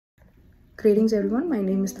Greetings everyone, my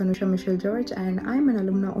name is Thanusha Michelle George and I'm an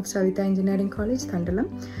alumna of Savita Engineering College,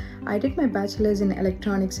 Thandalam. I did my bachelor's in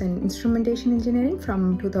electronics and instrumentation engineering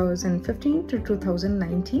from 2015 to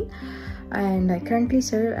 2019 and I currently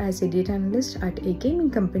serve as a data analyst at a gaming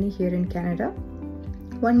company here in Canada.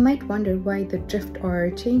 One might wonder why the drift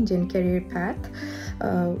or change in career path.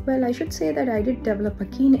 Well, I should say that I did develop a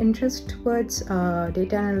keen interest towards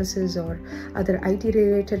data analysis or other IT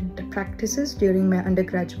related practices during my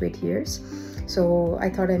undergraduate years. So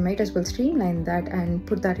I thought I might as well streamline that and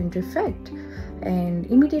put that into effect. And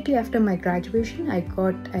immediately after my graduation, I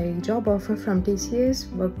got a job offer from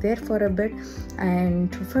TCS, worked there for a bit,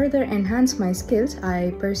 and to further enhance my skills,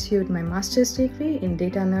 I pursued my master's degree in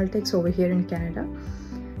data analytics over here in Canada.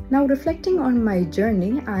 Now, reflecting on my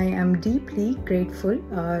journey, I am deeply grateful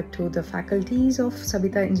to the faculties of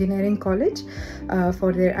Savita Engineering College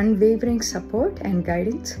for their unwavering support and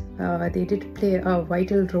guidance. They did play a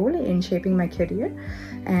vital role in shaping my career,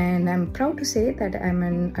 and I'm proud to say that I'm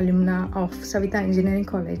an alumna of Savita Engineering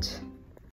College.